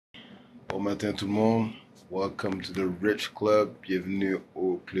Bon matin tout le monde. Welcome to the Rich Club. Bienvenue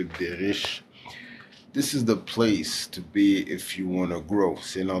au Club des Riches. This is the place to be if you want to grow.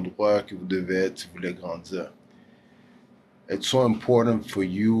 C'est l'endroit que vous devez être si vous voulez grandir. It's so important for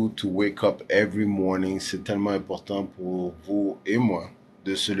you to wake up every morning. C'est tellement important pour vous et moi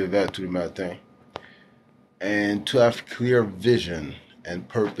de se lever tous les matins. And to have clear vision and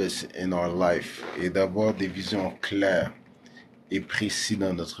purpose in our life. Et d'avoir des visions claires et précises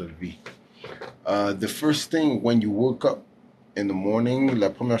dans notre vie. The first thing when you wake up in the morning, la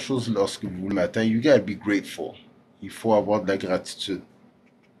première chose lorsque vous le matin, you gotta be grateful. Il faut avoir de la gratitude.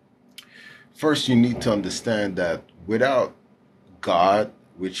 First, you need to understand that without God,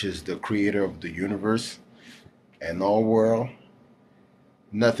 which is the creator of the universe and our world,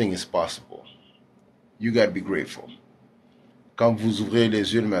 nothing is possible. You gotta be grateful. Quand vous ouvrez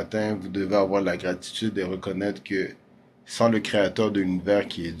les yeux le matin, vous devez avoir la gratitude et reconnaître que sans le créateur de l'univers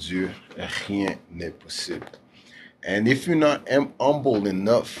qui est Dieu, rien n'est possible. And if you're not humble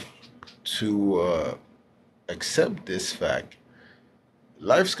enough to accept this fact,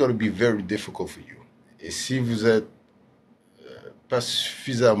 life's going to be very difficult for you. Et si vous êtes pas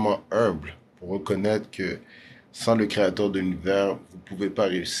suffisamment humble pour reconnaître que sans le créateur de l'univers, vous ne pouvez pas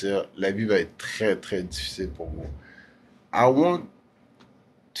réussir, la vie va être très, très difficile pour vous. I want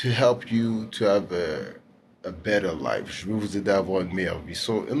to help you to have a better life. Je veux vous aider à avoir une meilleure vie.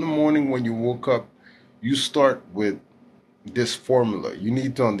 So in the morning when you woke up, you start with this formula. You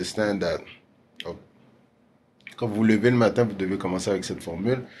need to understand that. Quand vous vous levez le matin, vous devez commencer avec cette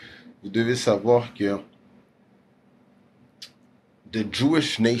formule. Vous devez savoir que the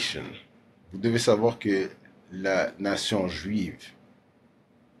Jewish nation, vous devez savoir que la nation juive,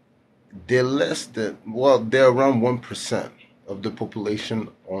 they're around 1% of the population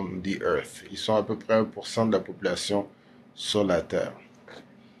on the earth. Ils sont à peu près 1% de la population sur la terre.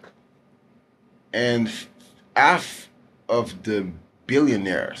 And half of the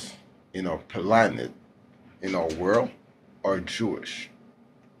billionaires in our planet, in our world, are Jewish.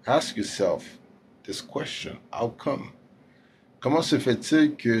 Ask yourself this question. How come? Comment se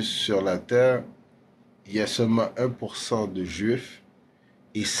fait-il que sur la terre, il y a seulement 1% de juifs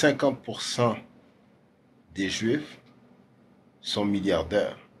et 50% des juifs sont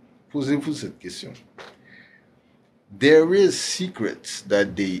milliardaires? Posez-vous cette question. There is secrets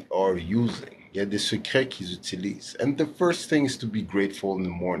that they are using. Il y a des secrets qu'ils utilisent. And the first thing is to be grateful in the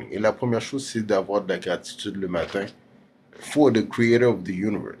morning. Et la première chose, c'est d'avoir de la gratitude le matin for the creator of the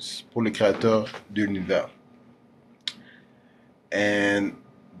universe, pour le créateur de l'univers. And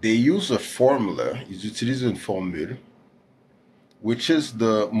they use a formula, ils utilisent une formule, which is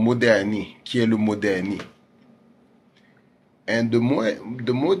the Modéani, qui est le Modéani. And the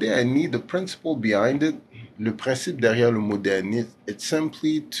Modéani, the principle behind it, le principe derrière le Modéani, it's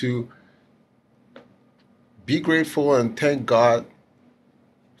simply to be grateful and thank God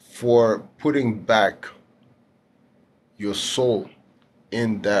for putting back your soul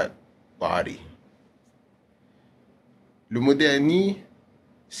in that body. Le Modéani,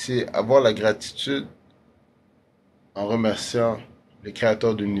 c'est avoir la gratitude en remerciant le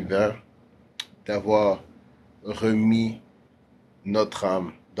créateur de l'univers d'avoir remis notre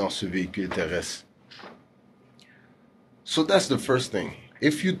âme dans ce véhicule terrestre. So that's the first thing.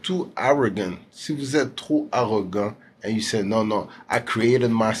 If you're too arrogant, si vous êtes trop arrogant and you say, no, I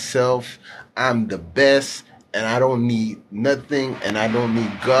created myself, I'm the best, and I don't need nothing, and I don't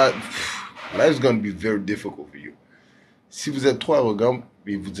need God, life's going to be very difficult for you. Si vous êtes trop arrogant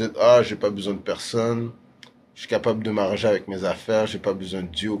et vous dites, j'ai pas besoin de personne, je suis capable de m'arranger avec mes affaires, j'ai pas besoin de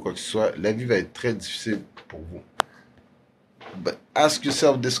Dieu ou quoi que ce soit, la vie va être très difficile pour vous. But ask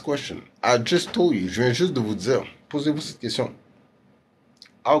yourself this question. I just told you, je viens juste de vous dire, posez-vous cette question.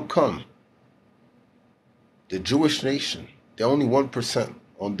 How come the Jewish nation, they're only 1%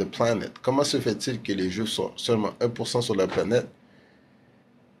 on the planet? Comment se fait-il que les Juifs sont seulement 1% sur la planète?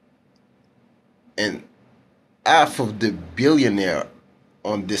 And half of the billionaires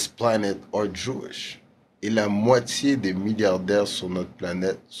on this planet are Jewish. Et la moitié des milliardaires sur notre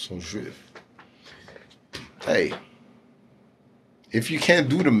planète sont juifs. Hey, if you can't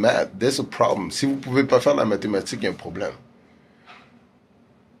do the math, there's a problem. Si vous ne pouvez pas faire la mathématique, il y a un problème.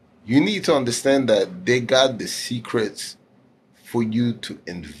 You need to understand that they got the secrets for you to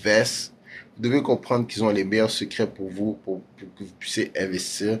invest. Vous devez comprendre qu'ils ont les meilleurs secrets pour vous, pour que vous puissiez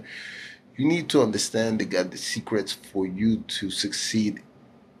investir. You need to understand they got the secrets for you to succeed,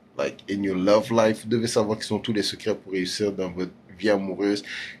 like in your love life. Vous devez savoir qu'ils ont tous les secrets pour réussir dans votre vie amoureuse.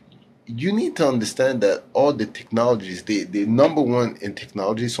 You need to understand that all the technologies, they number one in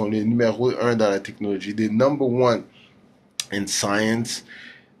technology, sont les numéro 1 dans la technologie. They number one in science.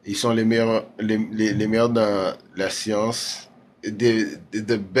 Ils sont les meilleurs dans la science.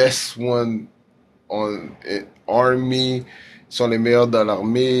 The best one on army. Ils sont les meilleurs dans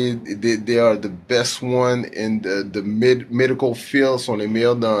l'armée. They are the best one in the medical field. Ils sont les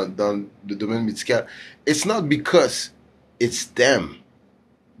meilleurs dans le domaine médical. It's not because it's them.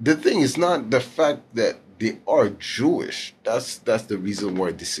 The thing is not the fact that they are Jewish. That's the reason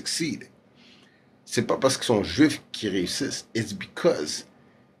why they succeed. C'est pas parce qu'ils sont juifs qu'ils réussissent. It's because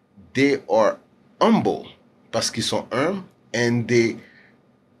they are humble. Parce qu'ils sont humbles and they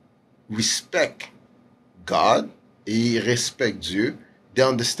respect God. Et ils respectent Dieu. They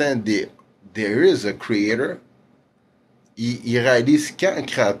understand there is a creator. Ils réalisent qu'il y a un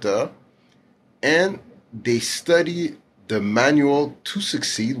créateur. And they study the manual to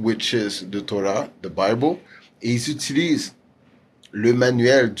succeed, which is the Torah, the Bible. Et ils utilisent le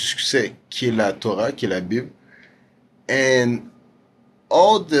manuel du succès, qui est la Torah, qui est la Bible. And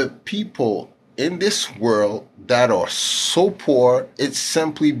all the people in this world that are so poor, it's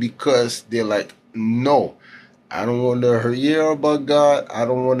simply because they're like, no, I don't want to hear about God. I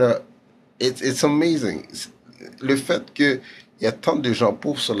don't want to. It's amazing. Le fait qu'il y a tant de gens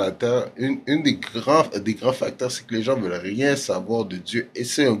pauvres sur la terre, une des grands facteurs, c'est que les gens veulent rien savoir de Dieu. Et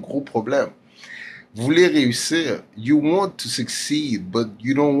c'est un gros problème. Vous voulez réussir. You want to succeed, but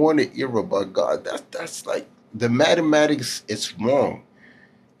you don't want to hear about God. That's like, the mathematics, it's wrong.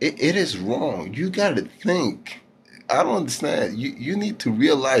 It is wrong. You got to think. I don't understand. You need to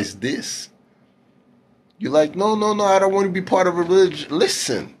realize this. You're like, no, I don't want to be part of a religion.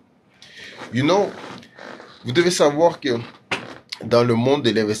 Listen, you know, vous devez savoir que dans le monde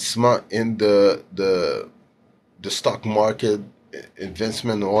de l'investissement in the stock market,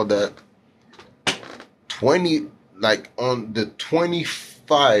 investment and all that, 20, like on the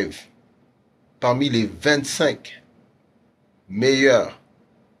 25, parmi les 25 meilleurs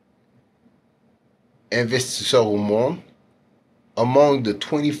investisseurs au monde, among the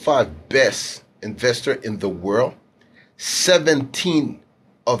 25 best investors in the world, 17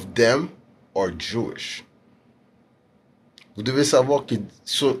 of them are Jewish. Vous devez savoir que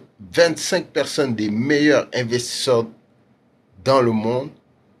sur 25 personnes des meilleurs investisseurs dans le monde,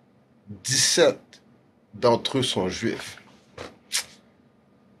 17 d'entre eux sont juifs.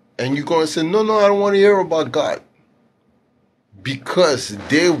 And you're going to say, no, I don't want to hear about God. Because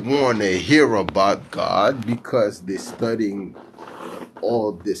they want to hear about God, because they're studying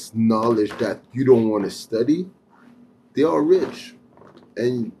all this knowledge that you don't want to study, they are rich.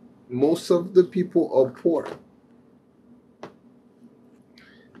 And most of the people are poor.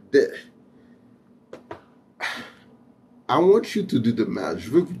 I want you to do the math. Je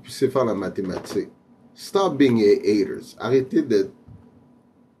veux que vous puissiez faire la mathématique. Stop being haters. Arrêtez d'être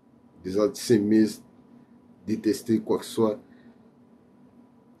des antisémites, détester quoi que ce soit.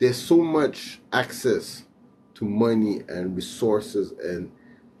 There's so much access to money and resources, and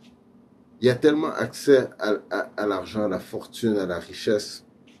il y a tellement accès à l'argent, à la fortune, à la richesse.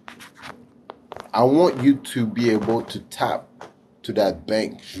 I want you to be able to tap to that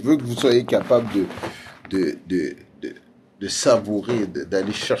bank. Je veux que vous soyez capable de savourer,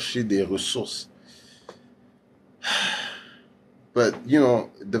 d'aller chercher des ressources. But, you know,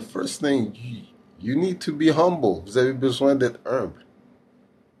 the first thing, you need to be humble. Vous avez besoin d'être humble.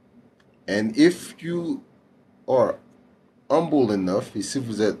 And if you are humble enough, et si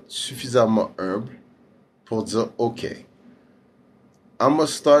vous êtes suffisamment humble pour dire, OK, I'm going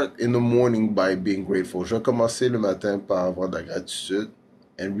to start in the morning by being grateful. Je vais commencer le matin par avoir de la gratitude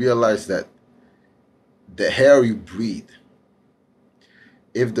and realize that the air you breathe,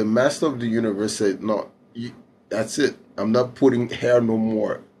 if the master of the universe said, no, that's it, I'm not putting hair no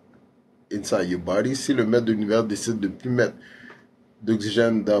more inside your body, si le maître de l'univers décide de plus mettre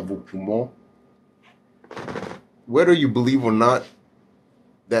d'oxygène dans vos poumons, whether you believe or not,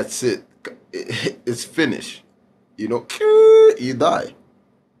 that's it. It's finished. You know, you die.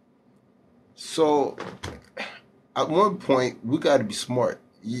 So, at one point, we got to be smart.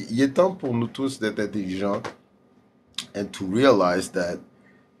 Il est temps pour nous tous d'être intelligents and to realize that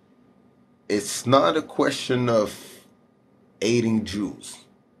it's not a question of hating Jews.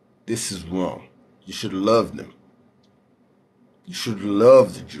 This is wrong. You should love them. You should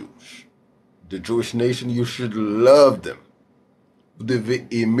love the Jews. The Jewish nation, you should love them. Vous devez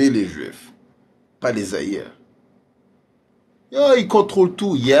aimer les Juifs, pas les haïr. Oh, ils contrôlent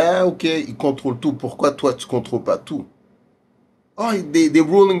tout. Yeah, ok, ils contrôlent tout. Pourquoi toi, tu contrôles pas tout? Oh, they're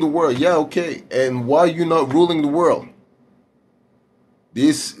ruling the world. Yeah, okay. And why you not ruling the world?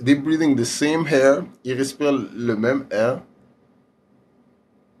 They're breathing the same air. Ils respirent le même air.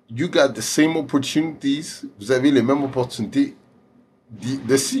 You got the same opportunities. Vous avez les mêmes opportunités.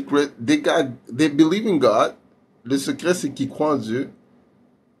 The secret, they believe in God. Le secret, c'est qu'ils croient en Dieu,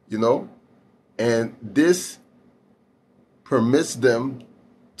 you know, and this permits them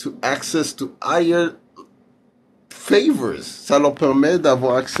to access to higher favors. Ça leur permet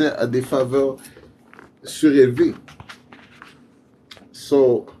d'avoir accès à des faveurs surélevées.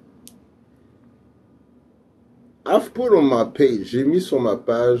 So, I've put on my page, j'ai mis sur ma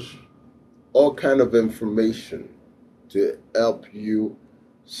page all kind of information to help you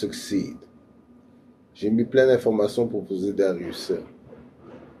succeed. J'ai mis plein d'informations pour vous aider à réussir.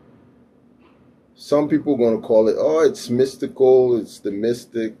 Some people are going to call it, oh, it's mystical, it's the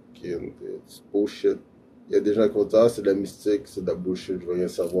mystic, and it's bullshit. Il y a des gens qui vont dire, ah, c'est de la mystique, c'est de la bullshit, je veux rien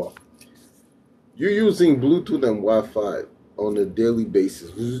savoir. You're using Bluetooth and Wi-Fi on a daily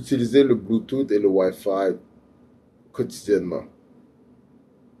basis. Vous utilisez le Bluetooth et le Wi-Fi quotidiennement.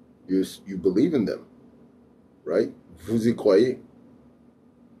 You believe in them, right? Vous y croyez.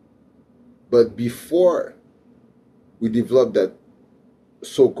 But before we develop that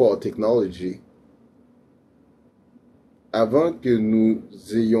so-called technology, avant que nous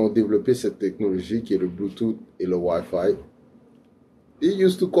ayons développé cette technologie qui est le Bluetooth et le Wi-Fi, they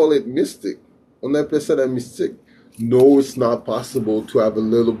used to call it mystic. On appelait ça la mystique. No, it's not possible to have a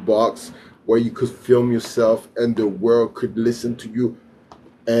little box where you could film yourself and the world could listen to you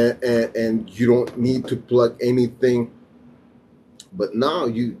and you don't need to plug anything. But now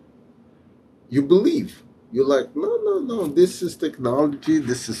you believe. You're like, no, this is technology,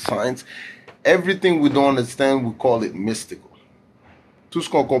 this is science. Everything we don't understand, we call it mystical. Tout ce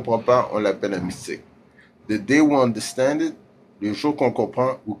qu'on comprend pas, on l'appelle un mystique. The day we understand it, le jour qu'on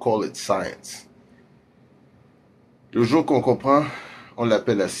comprend, we call it science. Le jour qu'on comprend, on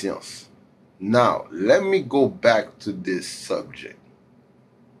l'appelle la science. Now, let me go back to this subject.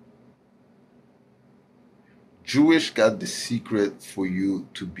 Jewish got the secret for you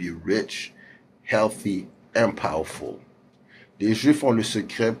to be rich, healthy, and powerful. Les Juifs ont le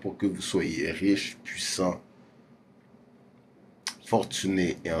secret pour que vous soyez riche, puissant,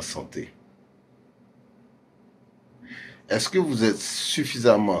 fortuné et en santé. Est-ce que vous êtes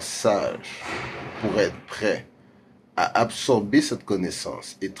suffisamment sage pour être prêt à absorber cette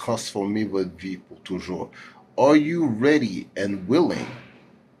connaissance et transformer votre vie pour toujours? Are you ready and willing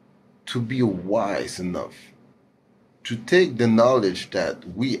to be wise enough to take the knowledge that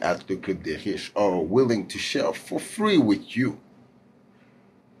we at the Club des Riches are willing to share for free with you?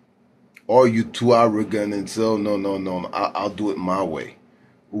 Or you too arrogant and say, oh, no, I'll do it my way.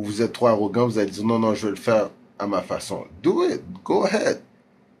 Ou vous êtes trop arrogant, vous allez dire, non, je vais le faire à ma façon. Do it. Go ahead.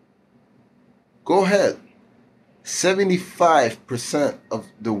 Go ahead. 75% of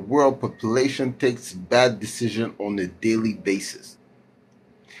the world population takes bad decisions on a daily basis.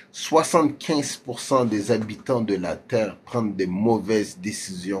 75% des habitants de la Terre prennent des mauvaises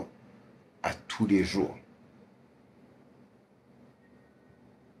décisions à tous les jours.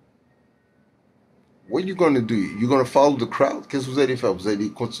 What are you going to do? You're going to follow the crowd? Qu'est-ce que vous allez faire? Vous allez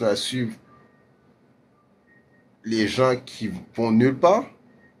continuer à suivre les gens qui vont nulle part?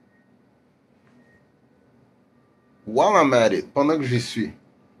 While I'm at it, pendant que j'y suis,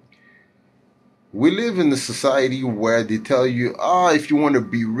 we live in a society where they tell you, if you want to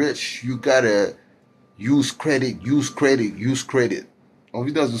be rich, you gotta use credit. On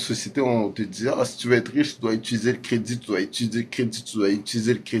vit dans une société où on te dit, si tu veux être riche, tu dois utiliser le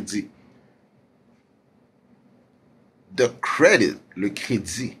crédit, The credit, le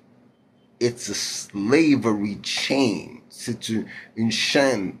crédit, it's a slavery chain. C'est une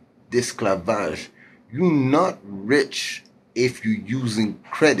chaîne d'esclavage. You're not rich if you're using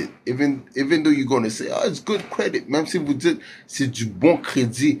credit. Even though you're going to say, it's good credit. Même si vous dites, c'est du bon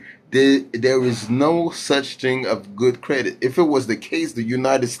crédit, there is no such thing of good credit. If it was the case, the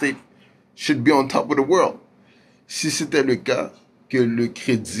United States should be on top of the world. Si c'était le cas, que le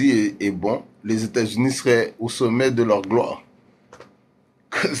crédit est bon, les États-Unis seraient au sommet de leur gloire.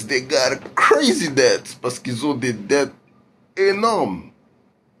 Because they got crazy debts. Parce qu'ils ont des dettes énormes.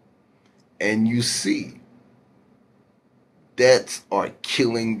 And you see, debts are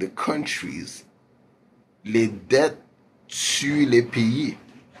killing the countries. Les dettes tuent les pays.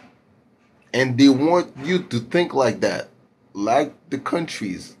 And they want you to think like that. Like the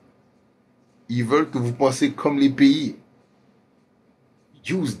countries. Ils veulent que vous pensiez comme les pays.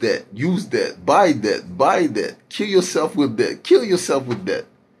 Use that, buy that, kill yourself with that.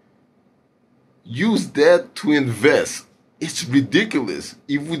 Use that to invest. It's ridiculous.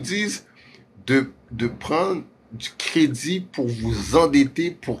 Ils vous disent de prendre du crédit pour vous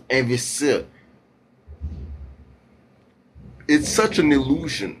endetter, pour investir. It's such an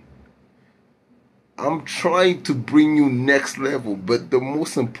illusion. I'm trying to bring you next level, but the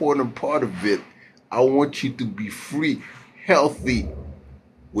most important part of it, I want you to be free, healthy,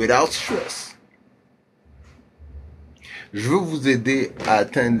 without stress. Je veux vous aider à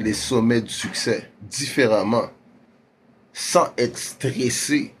atteindre les sommets du succès différemment, sans être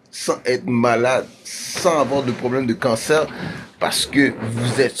stressé, sans être malade, sans avoir de problème de cancer, parce que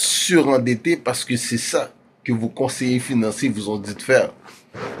vous êtes surendetté, parce que c'est ça que vos conseillers financiers vous ont dit de faire.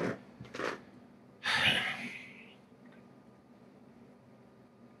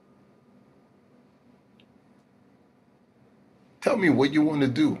 Tell me what you want to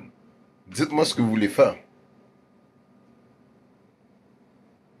do. Dites-moi ce que vous voulez faire.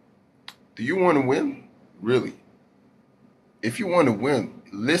 Do you want to win? Really? If you want to win,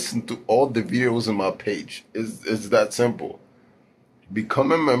 listen to all the videos on my page. It's that simple.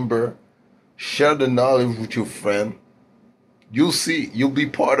 Become a member. Share the knowledge with your friend. You'll see. You'll be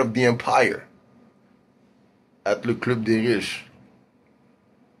part of the empire. At le Club des Riches.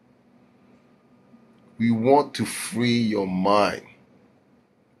 We want to free your mind.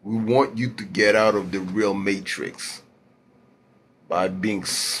 We want you to get out of the real matrix by being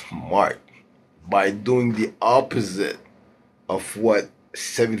smart, by doing the opposite of what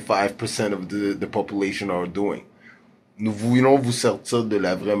 75% of the population are doing. Nous voulons vous sortir de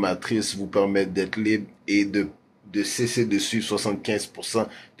la vraie matrice, vous permettre d'être libre et de cesser de suivre 75%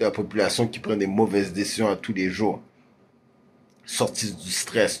 de la population qui prend des mauvaises décisions à tous les jours. Sortir du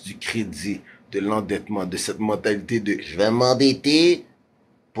stress, du crédit, de l'endettement, de cette mentalité de « je vais m'endetter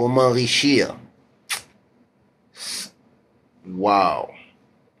pour m'enrichir ». Wow.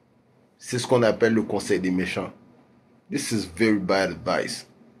 C'est ce qu'on appelle le conseil des méchants. This is very bad advice.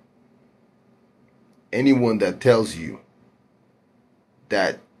 Anyone that tells you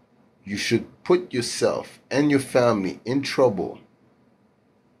that you should put yourself and your family in trouble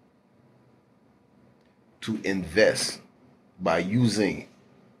to invest by using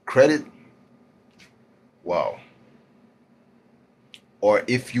credit, wow. Or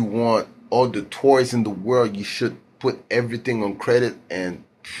if you want all the toys in the world, you should put everything on credit and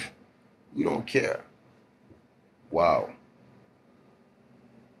we don't care. Wow.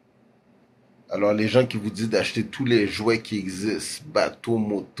 Alors les gens qui vous disent d'acheter tous les jouets qui existent, bateau,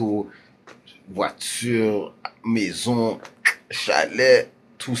 moto, voiture, maison, chalet,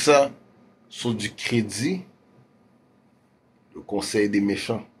 tout ça, sur du crédit, le conseil des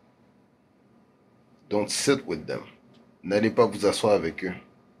méchants. Don't sit with them. N'allez pas vous asseoir avec eux.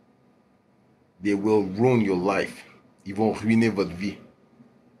 They will ruin your life. Ils vont ruiner votre vie.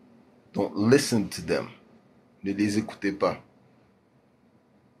 Don't listen to them. Ne les écoutez pas.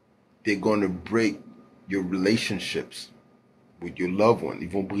 They're going to break your relationships with your loved one. Ils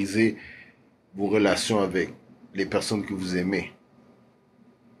vont briser vos relations avec les personnes que vous aimez.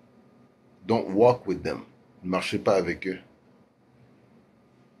 Don't walk with them. Ne marchez pas avec eux.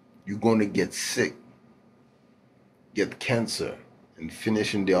 You're going to get sick, get cancer, and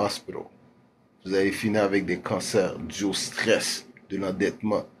finish in the hospital. Vous allez finir avec des cancers dus au stress, de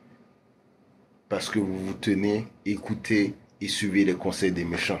l'endettement, parce que vous vous tenez, écoutez et suivez les conseils des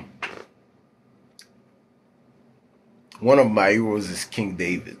méchants. One of my heroes is King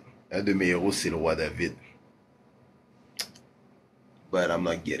David. Un de mes héros, c'est le roi David. But I'm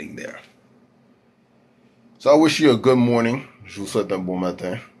not getting there. So I wish you a good morning. Je vous souhaite un bon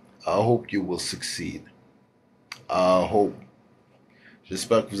matin. I hope you will succeed. I hope.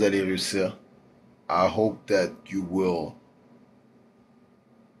 J'espère que vous allez réussir. I hope that you will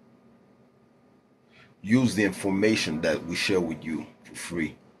use the information that we share with you for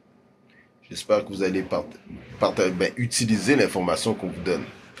free. J'espère que vous allez utiliser l'information qu'on vous donne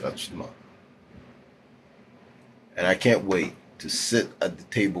gratuitement. And I can't wait to sit at the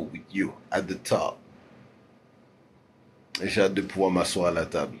table with you, at the top. Et j'ai hâte de pouvoir m'asseoir à la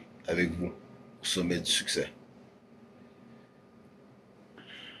table avec vous au sommet du succès.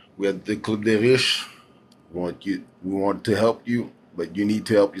 We're at the Club des Riches. We want to help you, but you need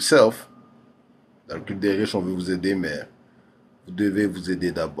to help yourself. Dans le Club des Riches, on veut vous aider, mais vous devez vous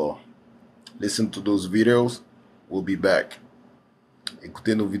aider d'abord. Listen to those videos. We'll be back.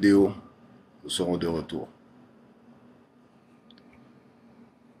 Écoutez nos vidéos. Nous serons de retour.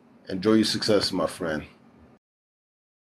 Enjoy your success, my friend.